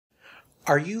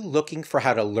Are you looking for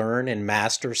how to learn and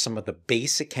master some of the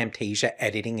basic Camtasia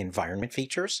editing environment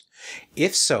features?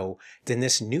 If so, then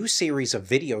this new series of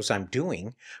videos I'm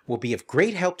doing will be of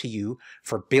great help to you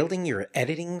for building your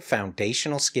editing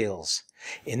foundational skills.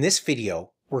 In this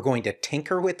video, we're going to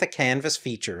tinker with the canvas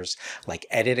features like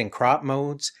edit and crop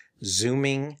modes,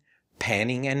 zooming,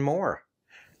 panning, and more.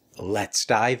 Let's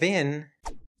dive in.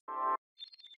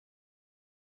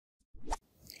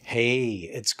 Hey,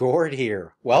 it's Gord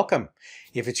here. Welcome.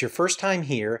 If it's your first time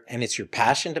here and it's your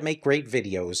passion to make great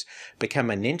videos, become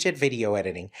a ninja at video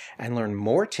editing and learn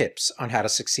more tips on how to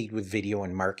succeed with video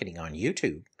and marketing on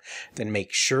YouTube, then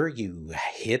make sure you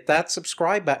hit that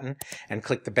subscribe button and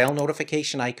click the bell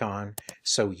notification icon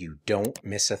so you don't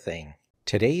miss a thing.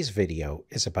 Today's video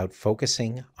is about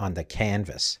focusing on the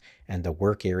canvas and the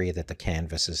work area that the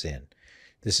canvas is in.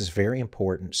 This is very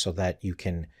important so that you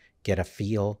can get a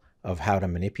feel of how to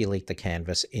manipulate the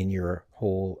canvas in your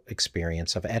whole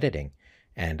experience of editing.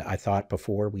 And I thought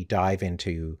before we dive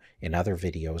into, in other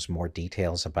videos, more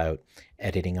details about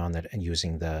editing on the and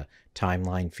using the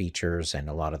timeline features and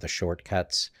a lot of the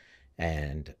shortcuts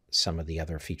and some of the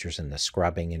other features in the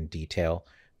scrubbing in detail,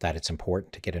 that it's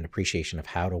important to get an appreciation of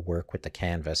how to work with the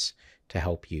canvas to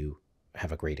help you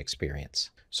have a great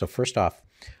experience. So first off,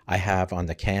 I have on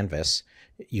the canvas,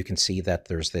 you can see that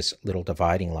there's this little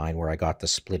dividing line where I got the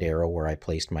split arrow where I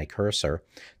placed my cursor,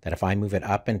 that if I move it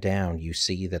up and down, you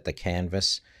see that the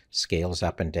canvas scales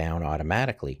up and down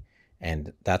automatically.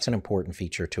 And that's an important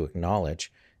feature to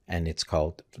acknowledge, and it's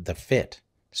called the fit.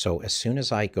 So as soon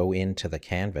as I go into the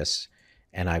canvas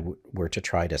and I were to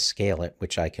try to scale it,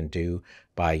 which I can do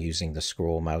by using the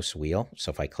scroll mouse wheel. So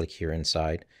if I click here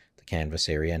inside the canvas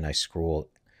area and I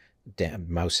scroll down,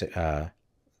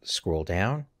 scroll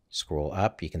down, scroll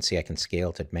up, you can see I can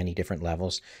scale to many different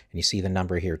levels, and you see the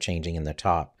number here changing in the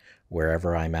top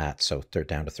wherever I'm at. So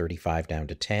down to 35, down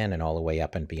to 10, and all the way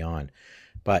up and beyond.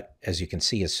 But as you can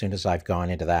see, as soon as I've gone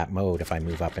into that mode, if I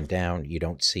move up and down, you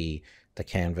don't see the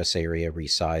canvas area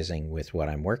resizing with what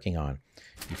I'm working on.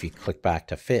 If you click back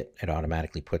to fit, it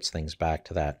automatically puts things back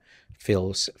to that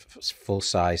full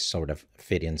size sort of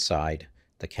fit inside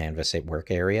the canvas at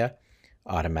work area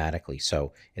automatically.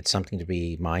 So it's something to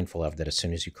be mindful of, that as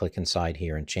soon as you click inside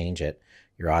here and change it,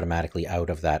 you're automatically out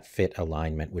of that fit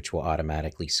alignment, which will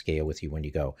automatically scale with you when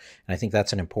you go. And I think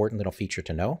that's an important little feature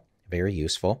to know, very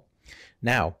useful.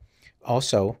 Now,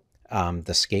 also,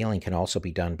 the scaling can also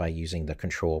be done by using the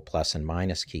Control plus and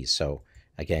minus keys. So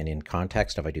again, in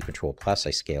context, if I do Control plus,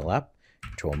 I scale up,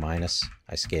 Control minus,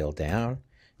 I scale down.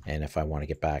 And if I want to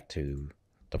get back to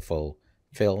the full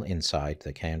fill inside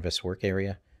the canvas work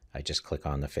area, I just click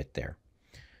on the fit there.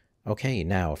 Okay,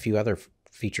 now a few other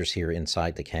features here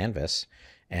inside the canvas,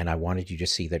 and I wanted you to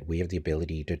see that we have the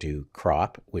ability to do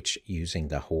crop, which using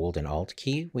the hold and alt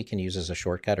key we can use as a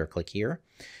shortcut, or click here.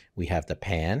 We have the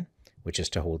pan, which is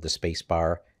to hold the space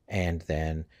bar, and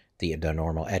then the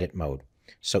normal edit mode.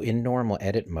 So in normal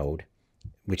edit mode,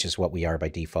 which is what we are by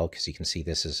default, because you can see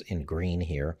this is in green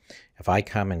here, if I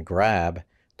come and grab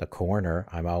the corner,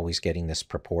 I'm always getting this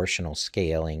proportional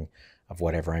scaling of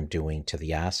whatever I'm doing to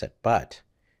the asset. But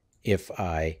if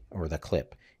or the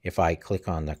clip, if I click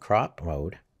on the crop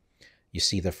mode, you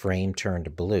see the frame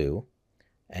turned blue,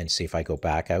 and see if I go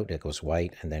back out, it goes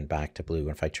white and then back to blue.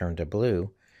 And if I turn to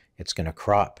blue, it's going to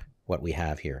crop what we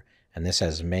have here. And this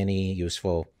has many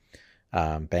useful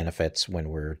benefits when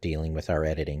we're dealing with our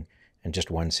editing. And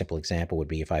just one simple example would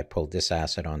be if I pulled this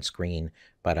asset on screen,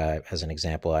 but as an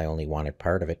example, I only wanted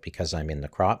part of it because I'm in the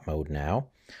crop mode now.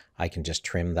 I can just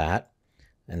trim that.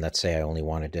 And let's say I only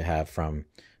wanted to have from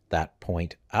that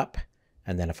point up.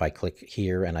 And then if I click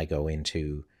here and I go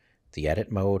into the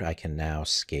edit mode, I can now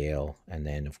scale and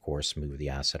then, of course, move the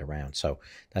asset around. So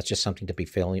that's just something to be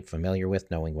familiar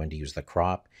with, knowing when to use the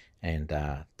crop and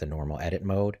the normal edit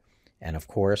mode. And of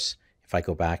course, if I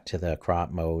go back to the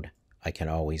crop mode, I can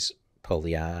always pull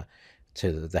the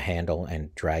to the handle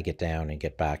and drag it down and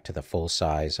get back to the full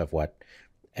size of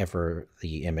whatever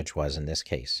the image was in this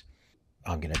case.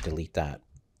 I'm going to delete that.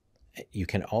 You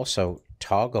can also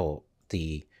toggle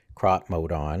the crop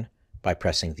mode on by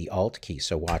pressing the Alt key.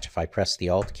 So watch, if I press the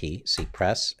Alt key, see,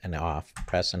 press and off,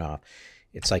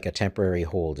 it's like a temporary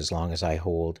hold. As long as I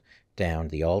hold down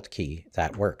the Alt key,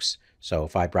 that works. So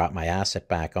if I brought my asset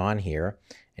back on here,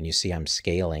 and you see I'm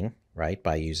scaling, right,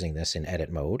 by using this in edit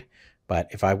mode. But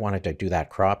if I wanted to do that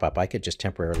crop up, I could just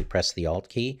temporarily press the Alt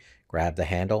key, grab the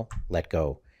handle, let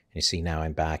go. And you see now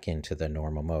I'm back into the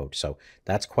normal mode. So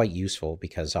that's quite useful,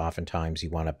 because oftentimes you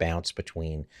want to bounce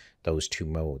between those two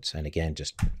modes. And again,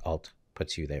 just Alt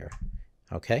puts you there.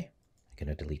 Okay, I'm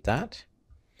going to delete that.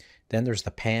 Then there's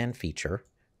the pan feature,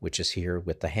 which is here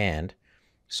with the hand.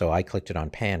 So I clicked it on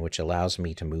pan, which allows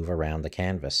me to move around the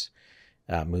canvas,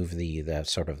 move the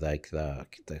sort of like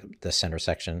the center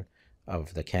section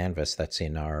of the canvas that's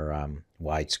in our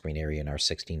widescreen area in our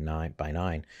 16 by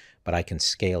 9, but I can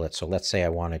scale it. So let's say I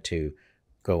wanted to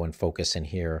go and focus in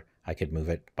here. I could move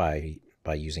it by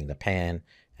using the pan,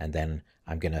 and then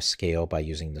I'm going to scale by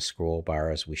using the scroll bar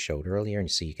as we showed earlier, and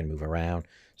you see you can move around.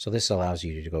 So this allows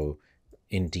you to go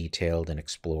in detailed and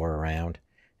explore around.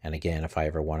 And again, if I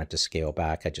ever wanted to scale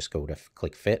back, I just go to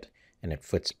click fit, and it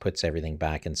puts everything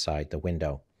back inside the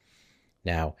window.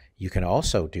 Now, you can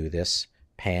also do this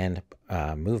pan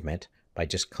movement by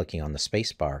just clicking on the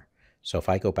space bar. So if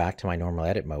I go back to my normal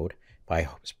edit mode, if I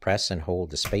press and hold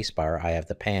the space bar, I have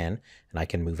the pan, and I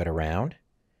can move it around.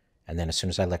 And then as soon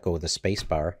as I let go of the space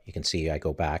bar, you can see I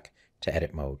go back to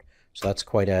edit mode. So that's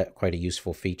quite a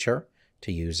useful feature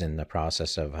to use in the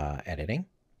process of editing.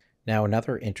 Now,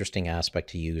 another interesting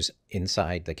aspect to use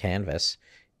inside the canvas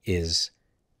is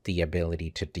the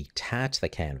ability to detach the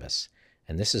canvas.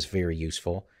 And this is very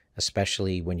useful,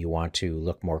 especially when you want to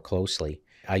look more closely.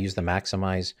 I use the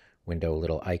maximize window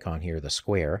little icon here, the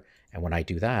square. And when I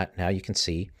do that, now you can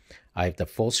see I have the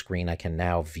full screen. I can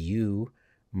now view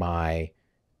I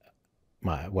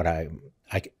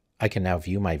can now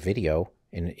view my video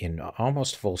in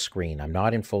almost full screen. I'm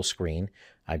not in full screen.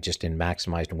 I'm just in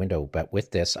maximized window. But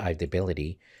with this, I have the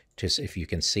ability to, if you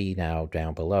can see now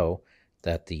down below,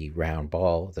 that the round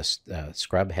ball, the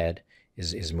scrub head,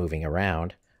 is moving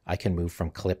around. I can move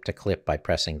from clip to clip by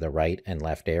pressing the right and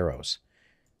left arrows.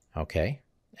 Okay,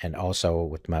 and also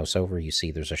with mouse over, you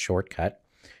see there's a shortcut,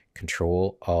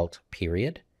 Control Alt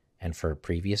period, and for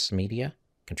previous media,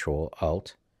 Control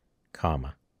Alt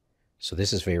comma. So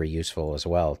this is very useful as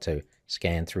well to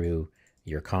scan through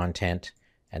your content.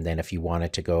 And then if you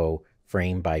wanted to go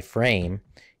frame by frame,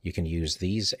 you can use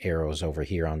these arrows over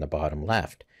here on the bottom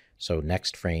left. So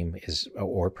next frame is,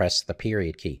 or press the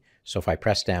period key. So if I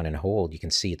press down and hold, you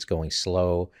can see it's going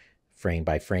slow frame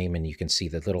by frame, and you can see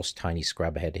the little tiny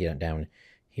scrub head here, down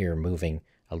here moving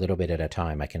a little bit at a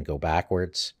time. I can go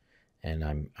backwards,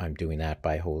 and I'm doing that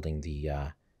by holding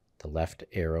the left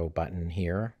arrow button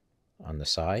here on the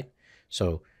side.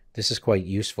 So this is quite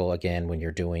useful, again, when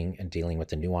you're doing and dealing with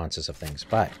the nuances of things,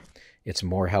 but it's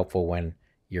more helpful when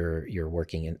you're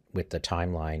working with the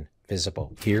timeline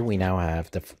visible. Here we now have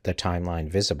the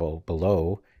timeline visible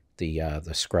below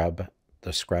the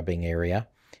scrubbing area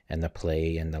and the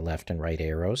play and the left and right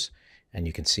arrows. And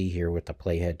you can see here with the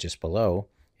playhead just below,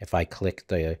 if I click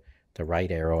the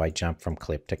right arrow, I jump from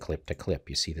clip to clip to clip.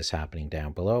 You see this happening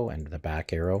down below, and the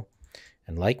back arrow.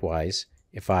 And likewise,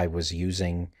 if I was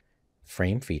using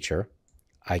frame feature,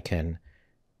 I can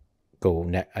go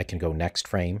next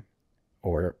frame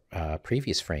or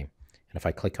previous frame. And if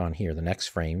I click on here, the next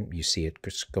frame, you see it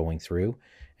just going through,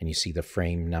 and you see the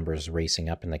frame numbers racing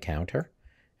up in the counter.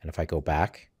 And if I go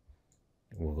back,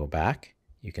 we'll go back,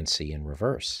 you can see in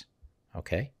reverse.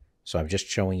 Okay, so I'm just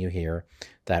showing you here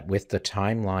that with the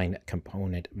timeline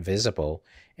component visible,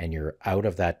 and you're out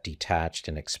of that detached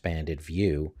and expanded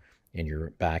view, and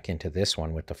you're back into this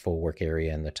one with the full work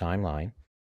area and the timeline,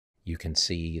 you can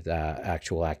see the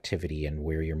actual activity and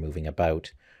where you're moving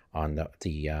about on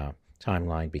the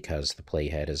timeline, because the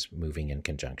playhead is moving in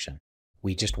conjunction.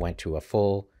 We just went to a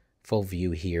full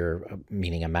view here,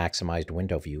 meaning a maximized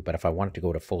window view. But if I wanted to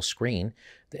go to full screen,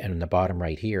 and in the bottom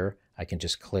right here, I can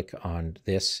just click on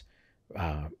this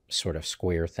sort of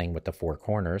square thing with the four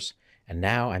corners, and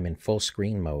now I'm in full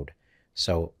screen mode.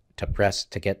 So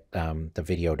to get the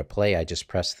video to play, I just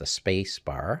press the space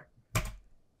bar.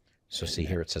 So see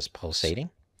here it says pulsating,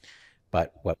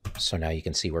 so now you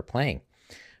can see we're playing.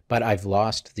 But I've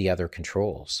lost the other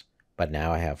controls, but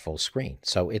now I have full screen.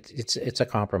 So it's a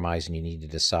compromise, and you need to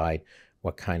decide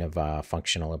what kind of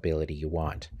functional ability you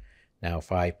want. Now,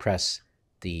 if I press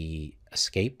the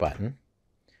escape button,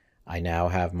 I now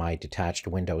have my detached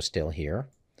window still here.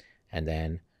 And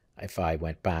then if I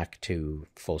went back to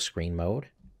full screen mode,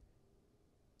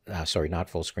 sorry, not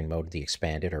full screen mode, the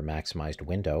expanded or maximized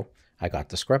window, I got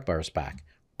the scrub bars back.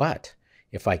 But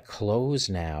if I close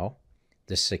now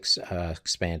this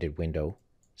expanded window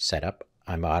setup,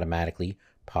 I'm automatically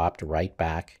popped right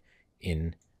back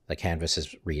in. The canvas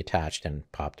is reattached and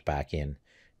popped back in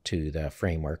to the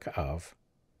framework of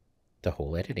the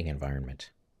whole editing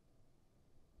environment.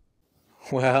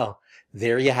 Well,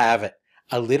 there you have it.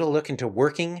 A little look into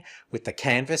working with the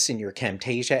canvas in your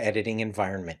Camtasia editing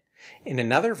environment. In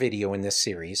another video in this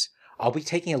series, I'll be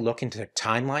taking a look into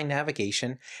timeline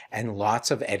navigation and lots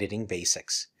of editing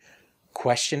basics.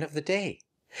 Question of the day.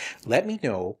 Let me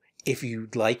know If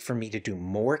you'd like for me to do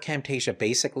more Camtasia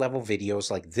basic level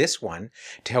videos like this one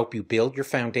to help you build your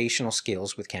foundational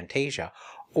skills with Camtasia,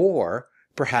 or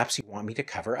perhaps you want me to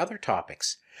cover other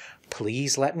topics,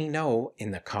 please let me know in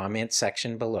the comment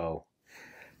section below.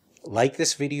 Like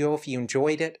this video if you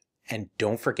enjoyed it, and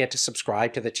don't forget to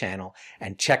subscribe to the channel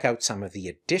and check out some of the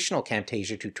additional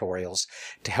Camtasia tutorials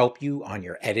to help you on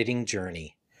your editing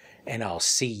journey. And I'll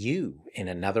see you in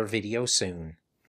another video soon.